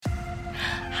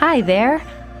Hi there,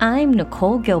 I'm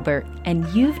Nicole Gilbert, and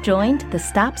you've joined the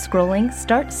Stop Scrolling,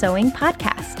 Start Sewing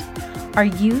podcast. Are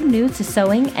you new to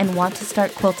sewing and want to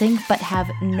start quilting but have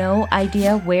no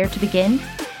idea where to begin?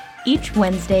 Each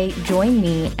Wednesday, join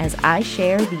me as I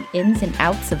share the ins and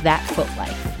outs of that quilt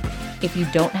life. If you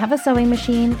don't have a sewing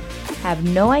machine, have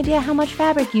no idea how much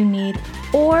fabric you need,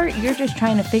 or you're just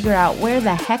trying to figure out where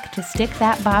the heck to stick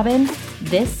that bobbin,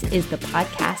 this is the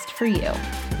podcast for you.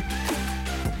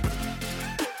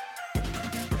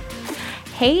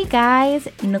 Hey guys,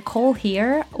 Nicole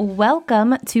here.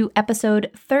 Welcome to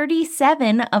episode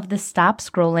 37 of the Stop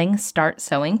Scrolling, Start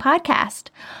Sewing podcast.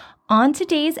 On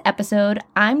today's episode,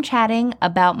 I'm chatting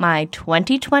about my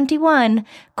 2021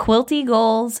 quilty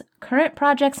goals, current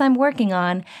projects I'm working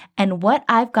on, and what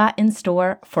I've got in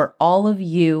store for all of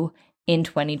you in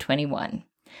 2021.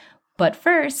 But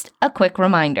first, a quick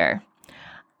reminder.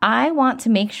 I want to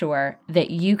make sure that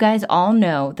you guys all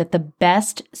know that the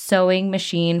best sewing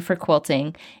machine for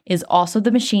quilting is also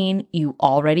the machine you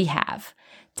already have.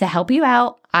 To help you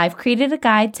out, I've created a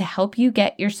guide to help you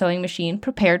get your sewing machine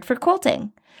prepared for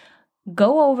quilting.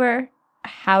 Go over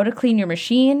how to clean your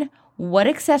machine, what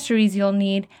accessories you'll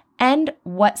need, and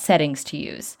what settings to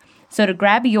use. So to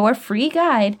grab your free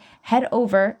guide, head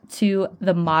over to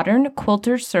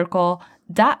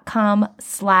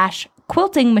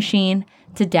themodernquiltercircle.com/quilting machine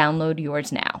to download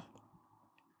yours now.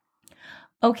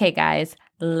 Okay, guys,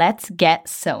 let's get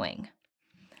sewing.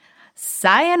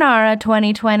 Sayonara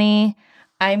 2020.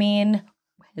 I mean,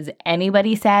 is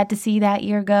anybody sad to see that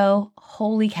year go?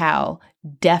 Holy cow,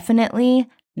 definitely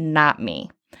not me.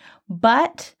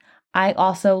 But I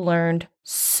also learned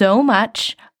so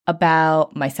much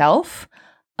about myself,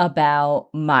 about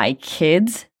my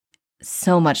kids,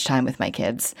 so much time with my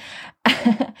kids,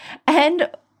 and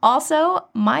also,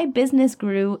 my business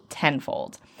grew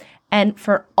tenfold. And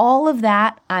for all of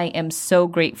that, I am so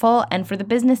grateful. And for the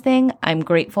business thing, I'm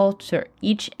grateful to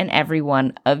each and every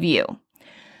one of you.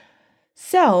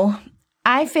 So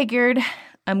I figured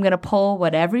I'm going to pull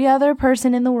what every other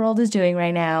person in the world is doing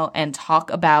right now and talk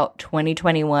about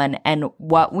 2021 and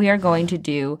what we are going to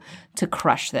do to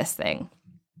crush this thing.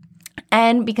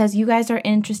 And because you guys are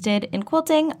interested in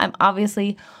quilting, I'm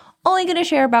obviously only going to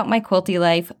share about my quilty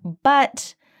life,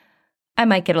 but I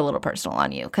might get a little personal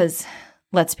on you because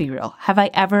let's be real. Have I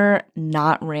ever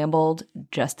not rambled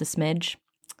just a smidge?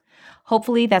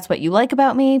 Hopefully that's what you like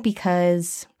about me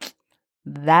because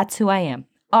that's who I am.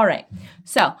 All right.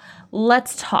 So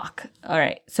let's talk. All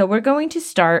right. So we're going to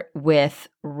start with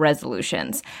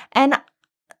resolutions. And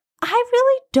I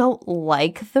really don't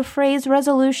like the phrase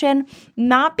resolution,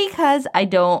 not because I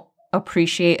don't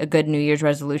appreciate a good New Year's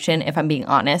resolution. If I'm being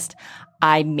honest,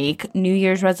 I make New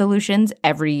Year's resolutions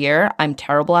every year. I'm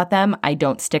terrible at them. I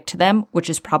don't stick to them,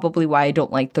 which is probably why I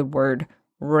don't like the word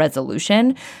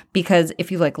resolution, because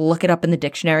if you look it up in the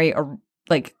dictionary, or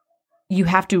you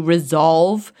have to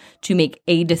resolve to make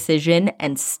a decision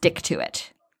and stick to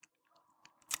it.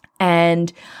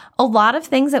 And a lot of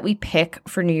things that we pick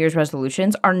for New Year's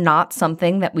resolutions are not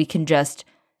something that we can just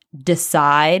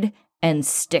decide and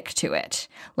stick to it.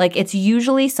 It's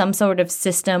usually some sort of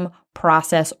system,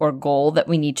 process, or goal that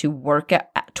we need to work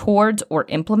towards or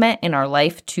implement in our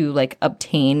life to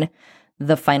obtain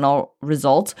the final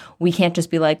result. We can't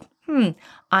just be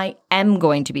I am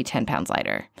going to be 10 pounds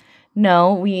lighter.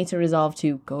 No, we need to resolve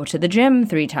to go to the gym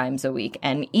 3 times a week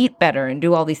and eat better and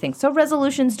do all these things. So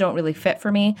resolutions don't really fit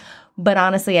for me. But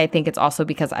honestly, I think it's also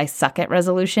because I suck at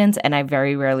resolutions and I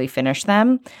very rarely finish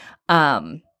them.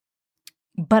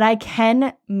 But I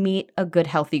can meet a good,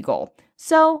 healthy goal.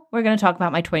 So we're going to talk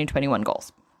about my 2021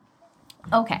 goals.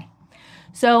 Okay.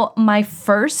 So my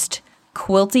first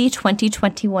quilty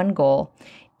 2021 goal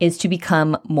is to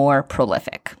become more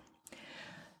prolific.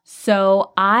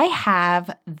 So I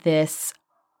have this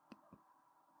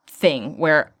thing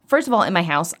where, first of all, in my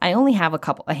house, I only have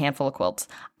a handful of quilts.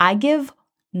 I give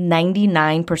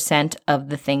 99% of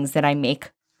the things that I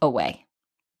make away.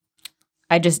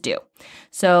 I just do.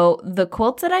 So the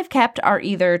quilts that I've kept are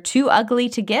either too ugly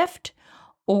to gift,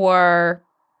 or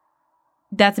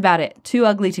that's about it. Too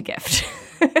ugly to gift.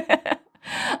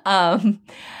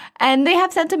 And they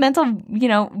have sentimental,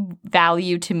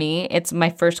 value to me. It's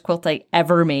my first quilt I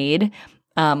ever made,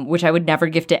 which I would never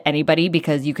gift to anybody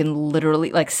because you can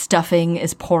literally, stuffing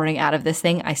is pouring out of this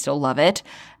thing. I still love it.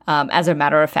 As a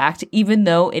matter of fact, even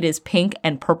though it is pink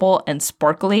and purple and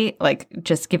sparkly,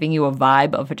 just giving you a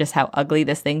vibe of just how ugly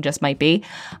this thing just might be.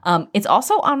 It's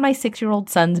also on my 6-year-old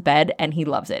son's bed and he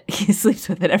loves it. He sleeps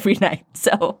with it every night.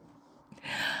 So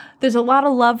there's a lot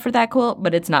of love for that quilt,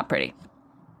 but it's not pretty.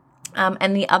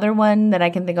 And the other one that I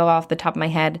can think of off the top of my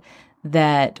head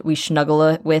that we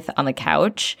snuggle with on the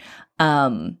couch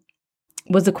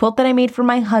was a quilt that I made for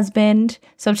my husband.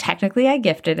 So technically I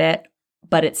gifted it,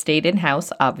 but it stayed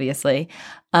in-house, obviously,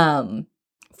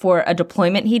 for a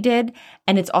deployment he did.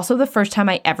 And it's also the first time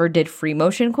I ever did free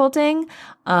motion quilting.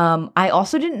 I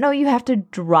also didn't know you have to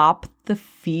drop the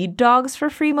feed dogs for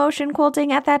free motion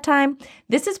quilting at that time.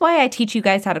 This is why I teach you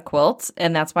guys how to quilt,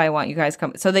 and that's why I want you guys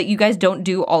come so that you guys don't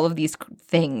do all of these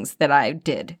things that I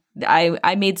did.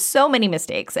 I made so many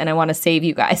mistakes, and I want to save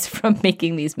you guys from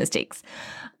making these mistakes.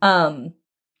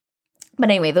 But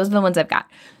anyway, those are the ones I've got.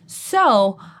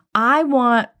 So I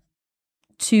want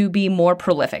to be more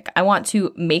prolific. I want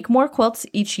to make more quilts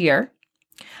each year.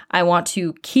 I want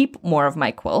to keep more of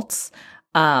my quilts.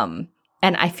 And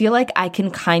I feel like I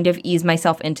can kind of ease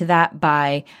myself into that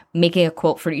by making a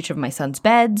quilt for each of my son's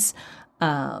beds,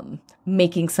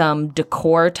 making some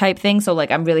decor type things. So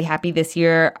like I'm really happy this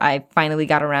year I finally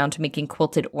got around to making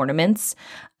quilted ornaments.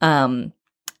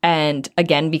 And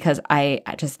again, because I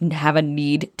just have a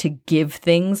need to give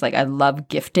things, like I love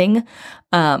gifting.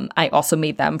 I also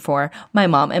made them for my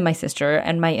mom and my sister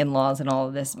and my in-laws and all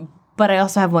of this, but I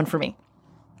also have one for me.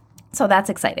 So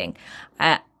that's exciting.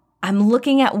 I'm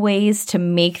looking at ways to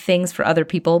make things for other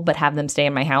people, but have them stay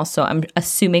in my house. So I'm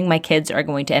assuming my kids are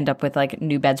going to end up with like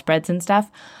new bedspreads and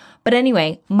stuff. But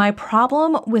anyway, my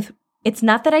problem with, it's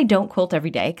not that I don't quilt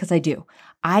every day, because I do.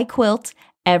 I quilt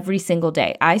every single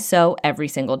day. I sew every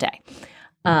single day.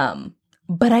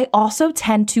 But I also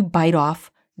tend to bite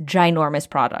off ginormous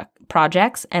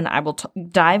projects, and I will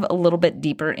dive a little bit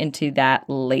deeper into that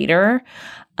later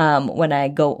when I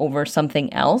go over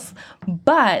something else.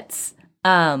 But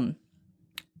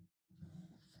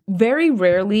very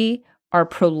rarely are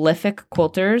prolific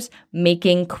quilters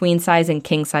making queen size and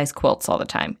king size quilts all the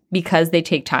time, because they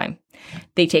take time,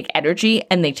 they take energy,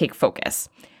 and they take focus.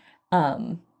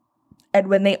 And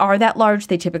when they are that large,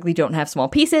 they typically don't have small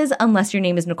pieces unless your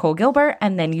name is Nicole Gilbert,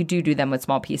 and then you do them with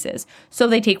small pieces. So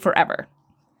they take forever.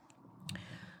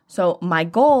 So my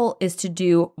goal is to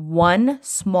do one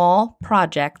small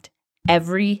project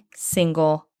every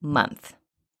single month.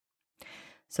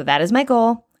 So that is my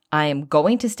goal. I am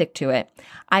going to stick to it.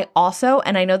 I also,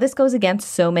 and I know this goes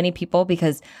against so many people,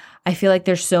 because I feel like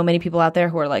there's so many people out there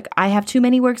who are like, I have too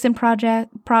many works in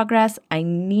progress. I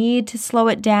need to slow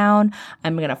it down.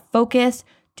 I'm going to focus,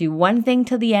 do one thing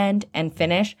till the end and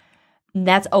finish. And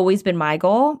that's always been my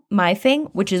goal, my thing,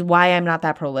 which is why I'm not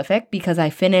that prolific, because I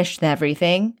finished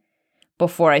everything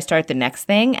before I start the next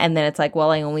thing. And then it's like,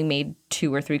 well, I only made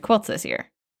 2 or 3 quilts this year.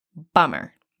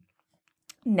 Bummer.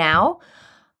 Now,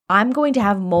 I'm going to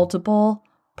have multiple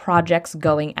projects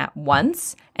going at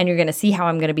once, and you're going to see how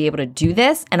I'm going to be able to do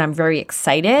this, and I'm very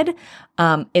excited.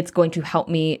 It's going to help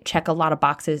me check a lot of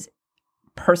boxes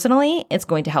personally. It's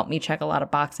going to help me check a lot of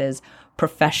boxes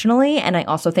professionally, and I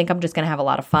also think I'm just going to have a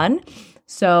lot of fun.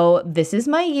 So this is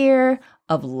my year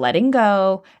of letting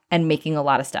go and making a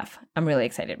lot of stuff. I'm really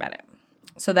excited about it.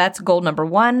 So that's goal number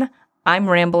 1. I'm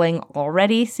rambling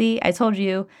already. See, I told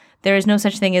you. There is no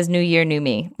such thing as new year, new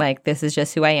me. Like, this is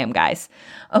just who I am, guys.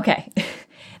 Okay.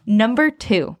 Number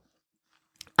 2,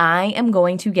 I am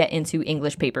going to get into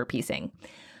English paper piecing.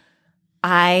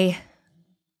 I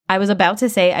was about to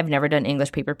say I've never done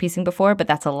English paper piecing before, but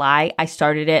that's a lie. I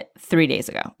started it 3 days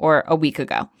ago or a week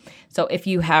ago. So if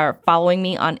you are following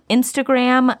me on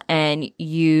Instagram and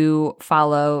you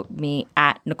follow me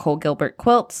at Nicole Gilbert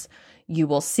Quilts, you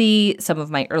will see some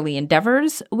of my early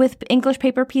endeavors with English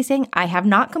paper piecing. I have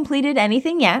not completed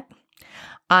anything yet.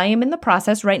 I am in the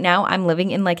process right now. I'm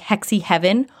living in like Hexie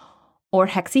heaven or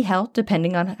Hexie hell,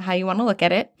 depending on how you want to look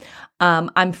at it.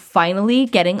 I'm finally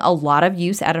getting a lot of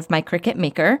use out of my Cricut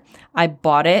Maker. I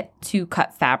bought it to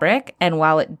cut fabric, and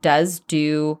while it does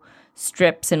do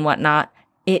strips and whatnot,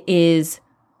 it is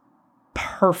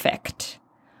perfect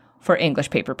for English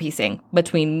paper piecing.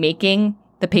 Between making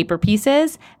the paper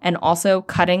pieces and also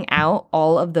cutting out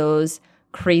all of those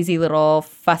crazy little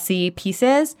fussy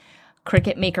pieces,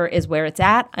 Cricut Maker is where it's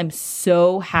at. I'm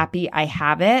so happy I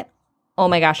have it. Oh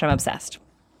my gosh, I'm obsessed.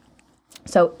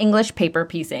 So English paper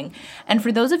piecing. And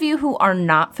for those of you who are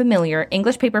not familiar,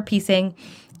 English paper piecing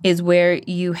is where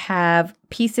you have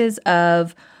pieces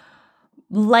of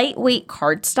lightweight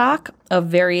cardstock of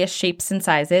various shapes and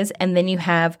sizes, and then you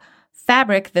have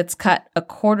fabric that's cut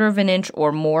 1/4 of an inch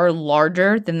or more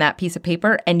larger than that piece of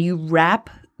paper, and you wrap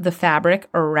the fabric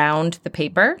around the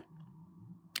paper,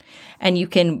 and you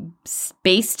can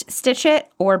baste stitch it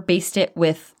or baste it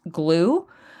with glue,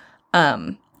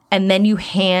 and then you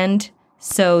hand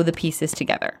sew the pieces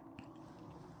together.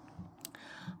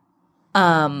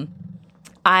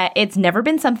 It's never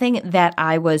been something that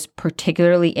I was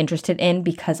particularly interested in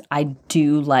because I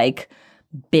do like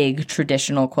big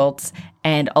traditional quilts,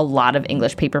 and a lot of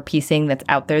English paper piecing that's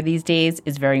out there these days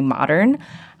is very modern.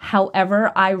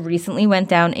 However, I recently went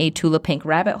down a Tula Pink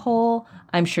rabbit hole.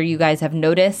 I'm sure you guys have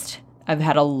noticed. I've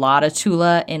had a lot of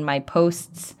Tula in my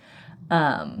posts,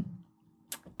 and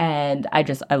I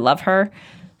love her.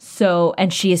 So,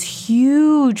 and she is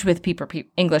huge with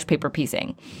English paper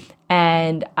piecing.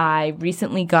 And I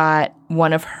recently got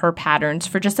one of her patterns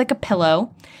for just like a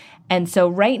pillow. And so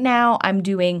right now I'm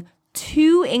doing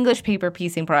 2 English paper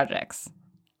piecing projects.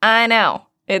 I know,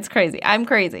 it's crazy. I'm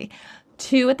crazy.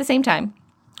 2 at the same time.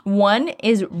 One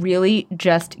is really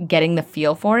just getting the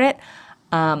feel for it.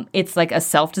 It's like a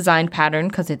self-designed pattern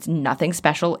because it's nothing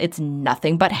special. It's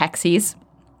nothing but hexes.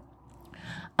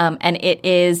 And it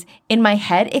is, in my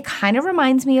head, it kind of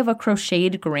reminds me of a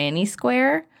crocheted granny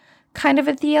square kind of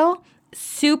a deal.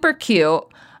 Super cute.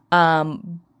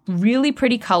 Really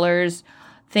pretty colors.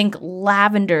 Think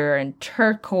lavender and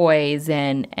turquoise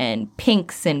and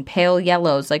pinks and pale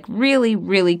yellows. Like really,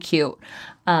 really cute.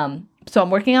 So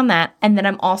I'm working on that. And then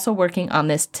I'm also working on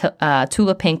this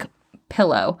Tula Pink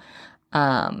pillow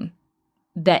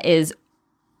that is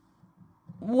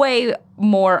way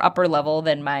more upper level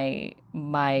than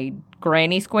my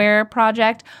granny square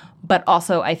project, but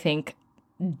also I think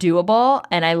doable,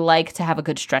 and I like to have a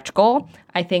good stretch goal.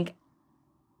 I think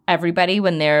everybody,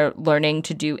 when they're learning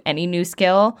to do any new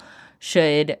skill,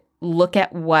 should look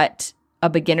at what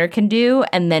a beginner can do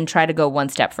and then try to go one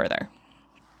step further.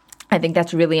 I think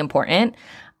that's really important.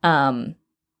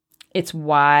 It's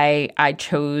why I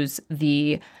chose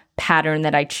the pattern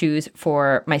that I choose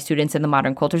for my students in the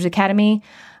Modern Quilters Academy.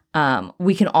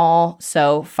 We can all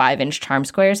sew 5-inch charm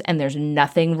squares, and there's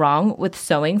nothing wrong with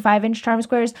sewing 5-inch charm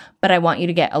squares, but I want you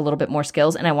to get a little bit more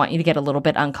skills, and I want you to get a little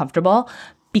bit uncomfortable,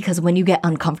 because when you get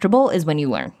uncomfortable is when you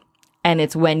learn, and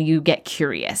it's when you get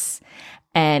curious,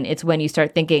 and it's when you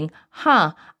start thinking,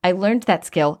 I learned that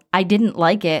skill. I didn't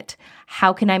like it.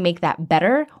 How can I make that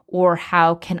better, or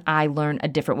how can I learn a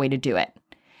different way to do it?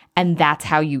 And that's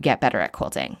how you get better at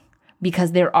quilting.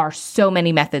 Because there are so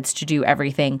many methods to do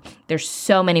everything. There's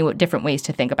so many different ways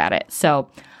to think about it. So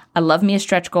I love me a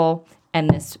stretch goal. And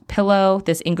this pillow,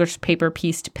 this English paper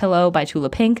pieced pillow by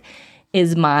Tula Pink,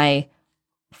 is my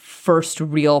first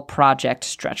real project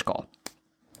stretch goal.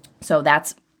 So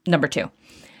that's number 2.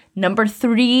 Number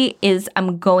 3 is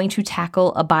I'm going to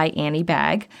tackle a By Annie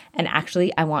bag. And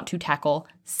actually, I want to tackle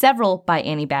several By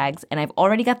Annie bags. And I've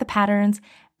already got the patterns,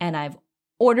 and I've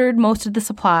ordered most of the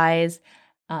supplies.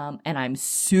 And I'm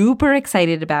super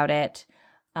excited about it.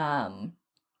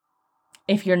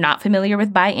 If you're not familiar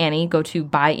with By Annie, go to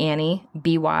ByAnnie,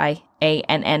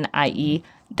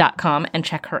 BYANNIE.com and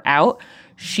check her out.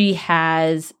 She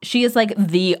is like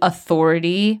the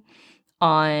authority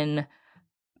on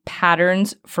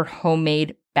patterns for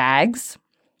homemade bags.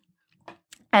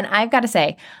 And I've got to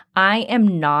say, I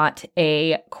am not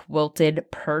a quilted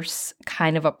purse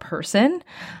kind of a person.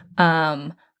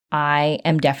 I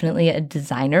am definitely a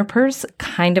designer purse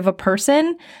kind of a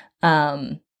person.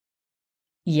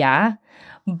 Yeah.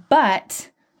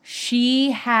 But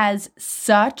she has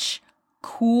such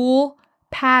cool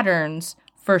patterns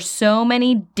for so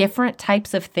many different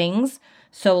types of things.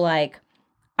 So like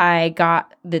I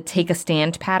got the Take a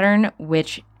Stand pattern,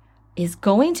 which is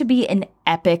going to be an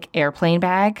epic airplane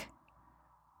bag.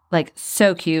 Like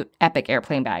so cute, epic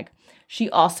airplane bag. She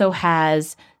also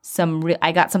has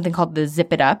I got something called the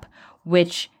Zip It Up,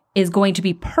 which is going to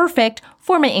be perfect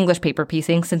for my English paper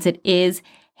piecing since it is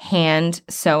hand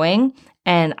sewing,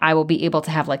 and I will be able to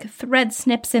have like thread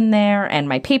snips in there and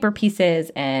my paper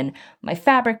pieces and my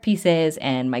fabric pieces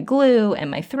and my glue and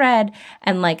my thread,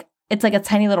 and like it's like a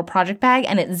tiny little project bag,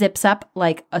 and it zips up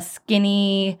like a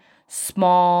skinny,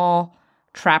 small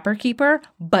trapper keeper,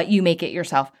 but you make it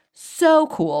yourself. So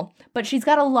cool. But she's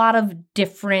got a lot of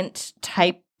different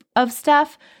type of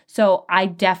stuff. So I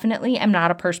definitely am not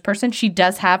a purse person. She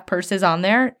does have purses on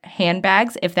there,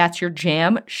 handbags. If that's your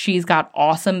jam, she's got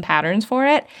awesome patterns for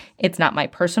it. It's not my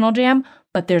personal jam,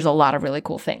 but there's a lot of really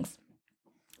cool things.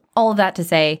 All of that to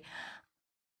say,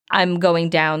 I'm going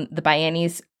down the By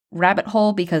Annie's rabbit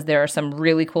hole because there are some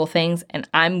really cool things, and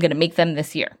I'm going to make them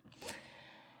this year.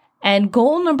 And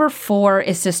goal number 4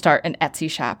 is to start an Etsy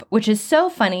shop, which is so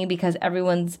funny because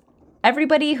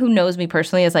everybody who knows me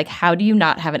personally is like, how do you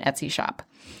not have an Etsy shop?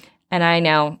 And I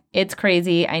know it's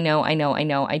crazy. I know I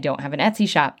don't have an Etsy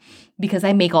shop because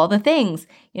I make all the things.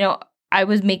 You know, I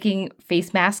was making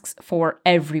face masks for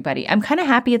everybody. I'm kind of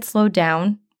happy it slowed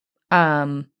down.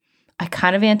 I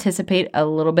kind of anticipate a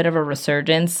little bit of a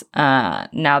resurgence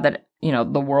now that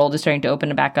the world is starting to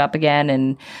open back up again,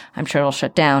 and I'm sure it'll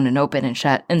shut down and open and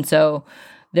shut. And so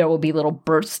there will be little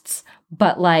bursts.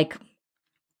 But like,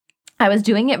 I was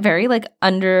doing it very like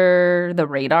under the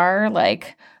radar,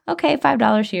 like, okay,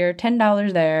 $5 here,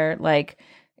 $10 there, like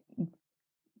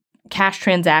cash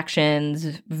transactions,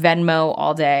 Venmo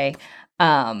all day.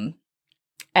 And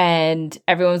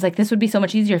everyone was like, this would be so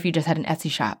much easier if you just had an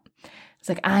Etsy shop. It's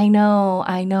like, I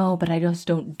know, but I just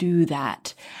don't do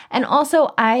that. And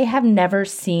also, I have never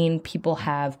seen people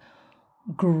have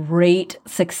great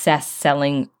success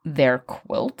selling their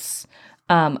quilts.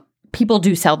 People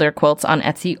do sell their quilts on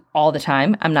Etsy all the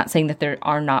time. I'm not saying that there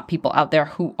are not people out there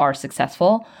who are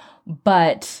successful,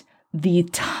 but the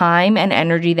time and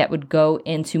energy that would go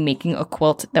into making a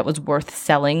quilt that was worth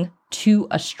selling to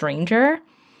a stranger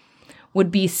would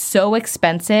be so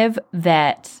expensive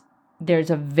that there's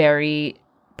a very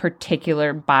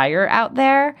particular buyer out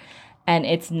there, and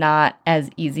it's not as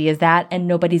easy as that, and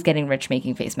nobody's getting rich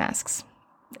making face masks.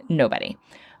 Nobody.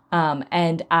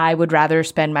 And I would rather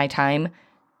spend my time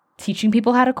teaching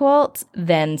people how to quilt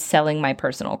than selling my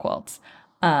personal quilts.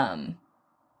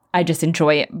 I just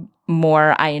enjoy it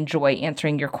more. I enjoy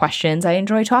answering your questions. I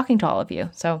enjoy talking to all of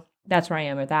you. So that's where I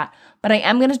am with that. But I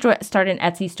am going to start an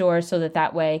Etsy store so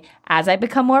that way, as I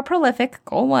become more prolific,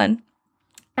 goal 1,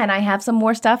 and I have some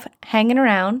more stuff hanging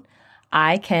around,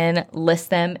 I can list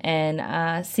them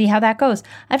and see how that goes.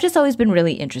 I've just always been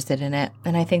really interested in it,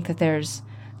 and I think that there's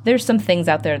some things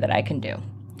out there that I can do.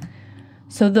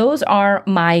 So those are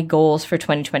my goals for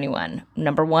 2021.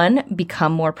 Number 1,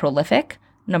 become more prolific.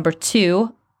 Number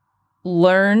 2,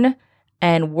 learn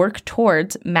and work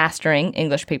towards mastering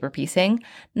English paper piecing.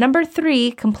 Number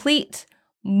 3, complete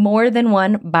more than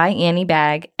one By Annie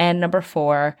bag. And number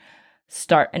 4,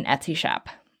 start an Etsy shop.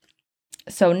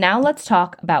 So now let's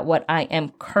talk about what I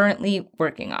am currently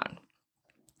working on.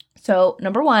 So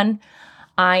number 1,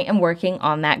 I am working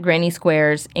on that Granny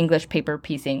Squares English paper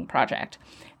piecing project.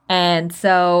 And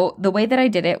so the way that I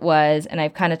did it was, and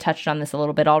I've kind of touched on this a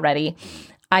little bit already,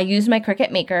 I used my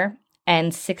Cricut Maker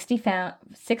and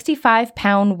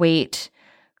 65-pound weight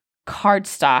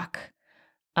cardstock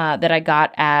that I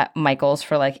got at Michael's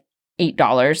for like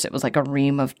 $8. It was like a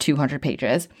ream of 200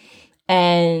 pages.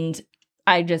 And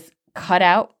I just cut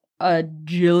out a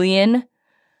jillion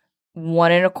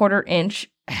 1¼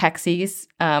 inch hexes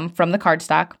from the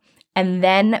cardstock. And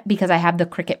then because I have the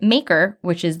Cricut Maker,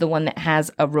 which is the one that has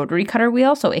a rotary cutter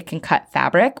wheel, so it can cut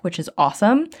fabric, which is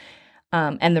awesome.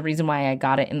 And the reason why I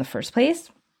got it in the first place.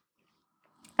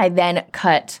 I then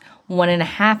cut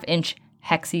 1½ inch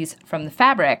hexes from the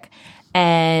fabric,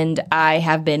 and I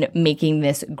have been making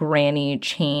this granny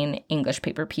chain English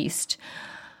paper pieced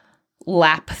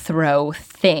lap throw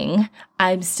thing.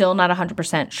 I'm still not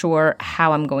 100% sure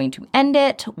how I'm going to end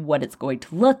it, what it's going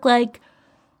to look like,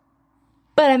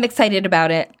 but I'm excited about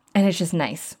it, and it's just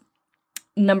nice.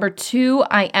 Number 2,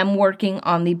 I am working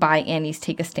on the By Annie's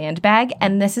Take a Stand bag,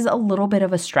 and this is a little bit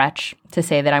of a stretch to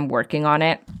say that I'm working on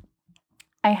it.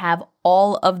 I have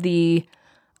all of the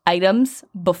items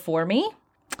before me.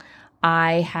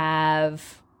 I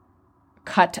have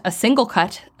cut a single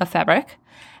cut of fabric,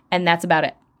 and that's about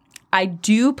it. I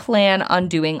do plan on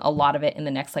doing a lot of it in the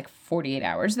next 48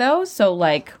 hours though. So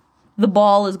the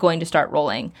ball is going to start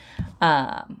rolling.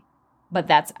 But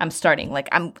I'm starting.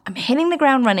 I'm hitting the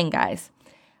ground running, guys.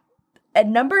 At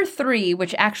number 3,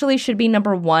 which actually should be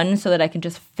number 1 so that I can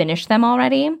just finish them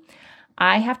already,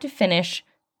 I have to finish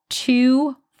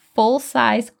 2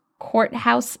 full-size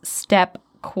courthouse step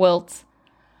quilts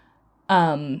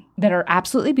that are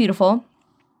absolutely beautiful.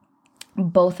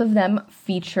 Both of them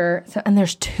feature, and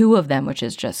there's 2 of them, which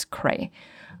is just cray.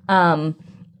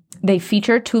 They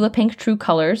feature Tula Pink True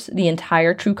Colors, the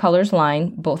entire True Colors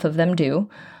line. Both of them do.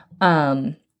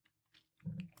 And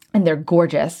they're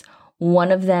gorgeous.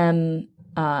 One of them,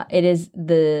 it is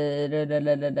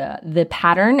the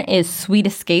pattern is Sweet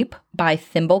Escape by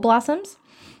Thimble Blossoms.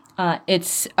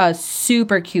 It's a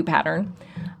super cute pattern.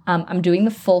 I'm doing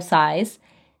the full size.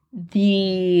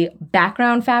 The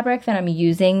background fabric that I'm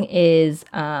using is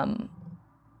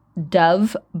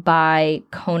Dove by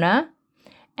Kona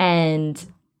and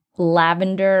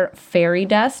Lavender Fairy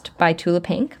Dust by Tula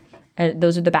Pink.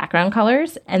 Those are the background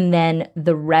colors. And then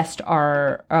the rest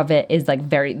of it is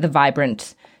the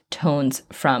vibrant tones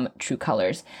from True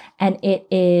Colors. And it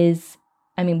is,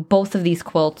 both of these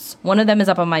quilts, one of them is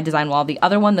up on my design wall. The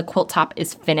other one, the quilt top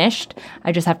is finished.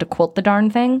 I just have to quilt the darn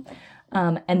thing.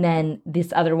 And then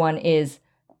this other one is,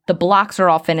 the blocks are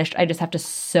all finished. I just have to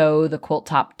sew the quilt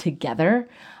top together.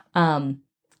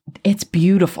 It's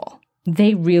beautiful.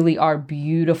 They really are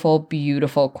beautiful,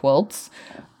 beautiful quilts.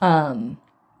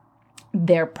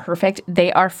 They're perfect.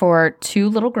 They are for 2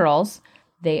 little girls.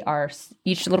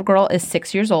 Each little girl is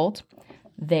 6 years old.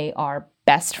 They are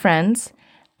best friends.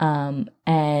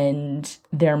 And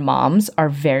their moms are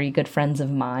very good friends of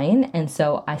mine. And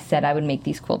so I said I would make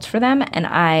these quilts for them. And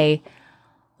I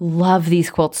love these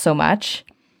quilts so much.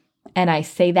 And I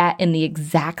say that in the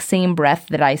exact same breath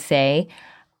that I say,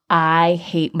 I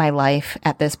hate my life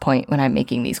at this point when I'm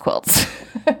making these quilts.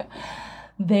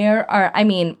 They're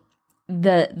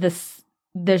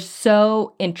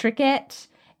so intricate.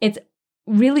 It's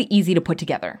really easy to put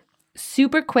together.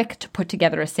 Super quick to put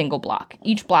together a single block.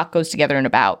 Each block goes together in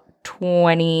about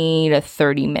 20 to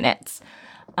 30 minutes.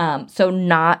 So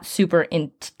not super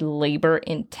labor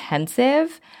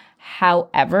intensive.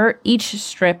 However, each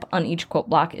strip on each quilt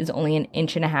block is only 1.5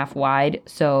 inches wide.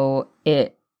 So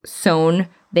sewn,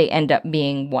 they end up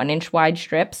being 1-inch wide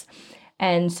strips.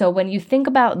 And so when you think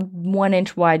about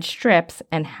 1-inch wide strips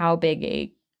and how big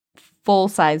a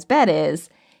full-size bed is,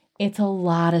 it's a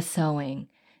lot of sewing.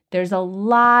 There's a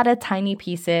lot of tiny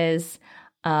pieces,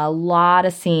 a lot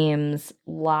of seams,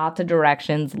 lots of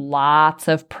directions, lots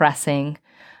of pressing.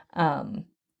 And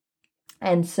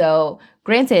so,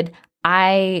 granted,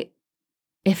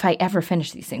 if I ever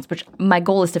finish these things, which my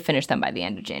goal is to finish them by the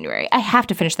end of January. I have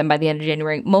to finish them by the end of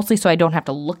January, mostly so I don't have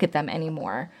to look at them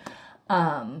anymore.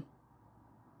 And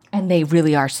they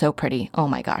really are so pretty. Oh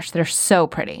my gosh, they're so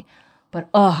pretty. But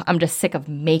I'm just sick of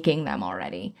making them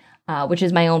already, which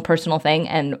is my own personal thing.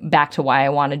 And back to why I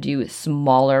want to do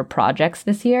smaller projects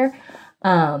this year.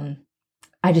 I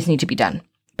just need to be done.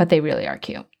 But they really are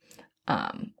cute.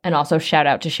 And also shout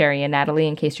out to Sherry and Natalie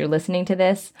in case you're listening to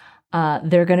this.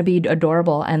 They're going to be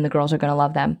adorable and the girls are going to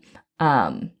love them.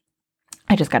 I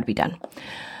just got to be done.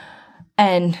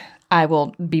 And I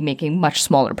will be making much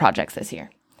smaller projects this year.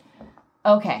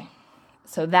 Okay,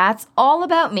 so that's all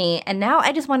about me. And now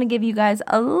I just want to give you guys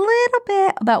a little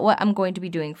bit about what I'm going to be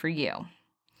doing for you.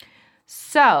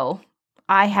 So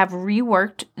I have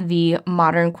reworked the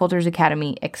Modern Quilters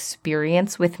Academy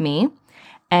experience with me.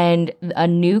 And a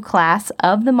new class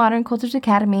of the Modern Quilters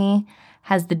Academy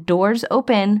has the doors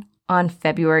open on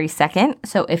February 2nd.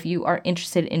 So if you are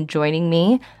interested in joining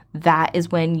me, that is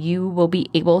when you will be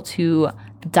able to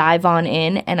dive on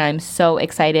in. And I'm so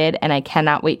excited and I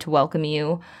cannot wait to welcome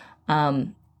you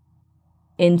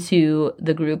into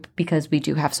the group because we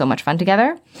do have so much fun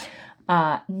together.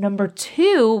 Number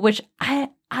 2, which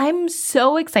I'm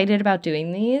so excited about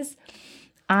doing these,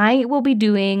 I will be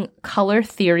doing color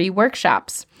theory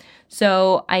workshops.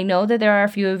 So I know that there are a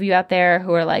few of you out there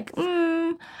who are like,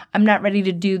 I'm not ready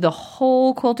to do the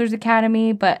whole Quilters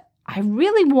Academy, but I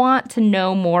really want to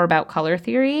know more about color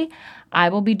theory. I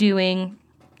will be doing,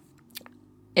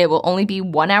 it will only be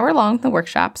 1 hour long, the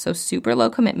workshop, so super low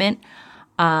commitment,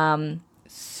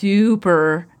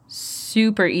 super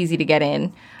easy to get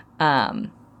in.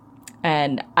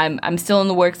 And I'm still in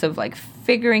the works of like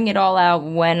figuring it all out,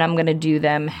 when I'm going to do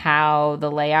them, how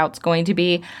the layout's going to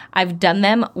be. I've done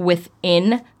them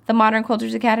within the Modern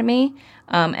Quilters Academy.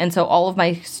 And so all of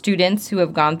my students who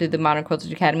have gone through the Modern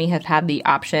Quilters Academy have had the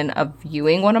option of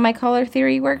viewing one of my color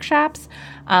theory workshops.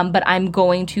 But I'm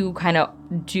going to kind of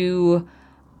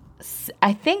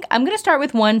I think I'm going to start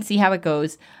with one, see how it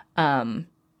goes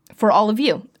for all of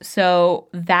you. So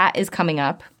that is coming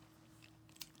up.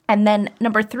 And then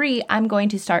number 3, I'm going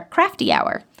to start Crafty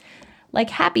Hour, like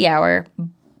happy hour,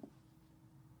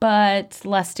 but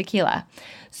less tequila.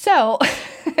 So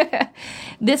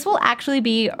this will actually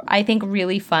be, I think,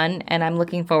 really fun, and I'm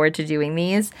looking forward to doing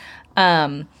these.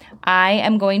 I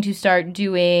am going to start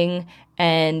doing,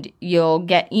 and you'll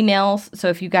get emails. So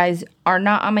if you guys are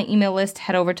not on my email list,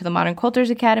 head over to the Modern Quilters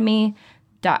Academy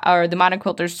or the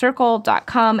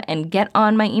modernquilterscircle.com and get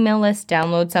on my email list,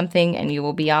 download something, and you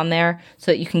will be on there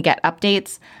so that you can get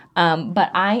updates.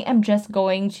 But I am just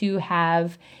going to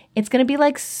have, it's going to be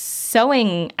like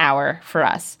sewing hour for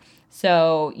us.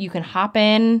 So you can hop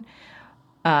in,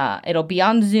 it'll be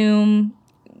on Zoom.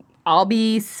 I'll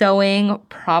be sewing,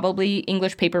 probably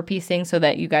English paper piecing so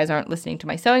that you guys aren't listening to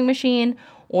my sewing machine,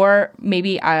 or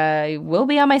maybe I will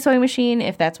be on my sewing machine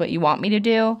if that's what you want me to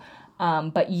do.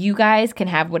 But you guys can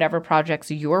have whatever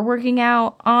projects you're working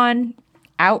out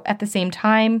at the same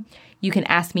time. You can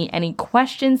ask me any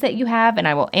questions that you have, and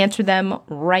I will answer them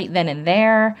right then and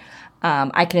there.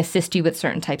 I can assist you with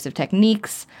certain types of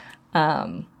techniques.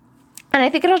 And I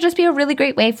think it'll just be a really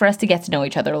great way for us to get to know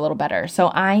each other a little better. So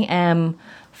I am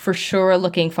for sure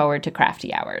looking forward to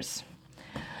Crafty Hours.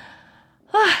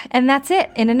 And that's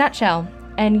it in a nutshell.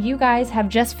 And you guys have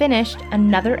just finished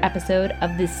another episode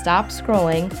of the Stop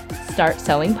Scrolling, Start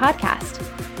Sewing podcast.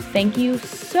 Thank you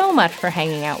so much for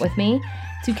hanging out with me.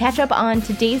 To catch up on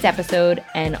today's episode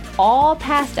and all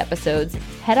past episodes,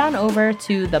 head on over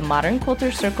to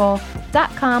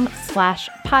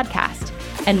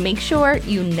themodernculturecircle.com/podcast and make sure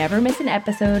you never miss an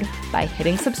episode by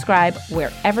hitting subscribe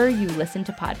wherever you listen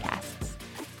to podcasts.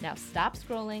 Now stop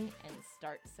scrolling and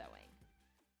start sewing.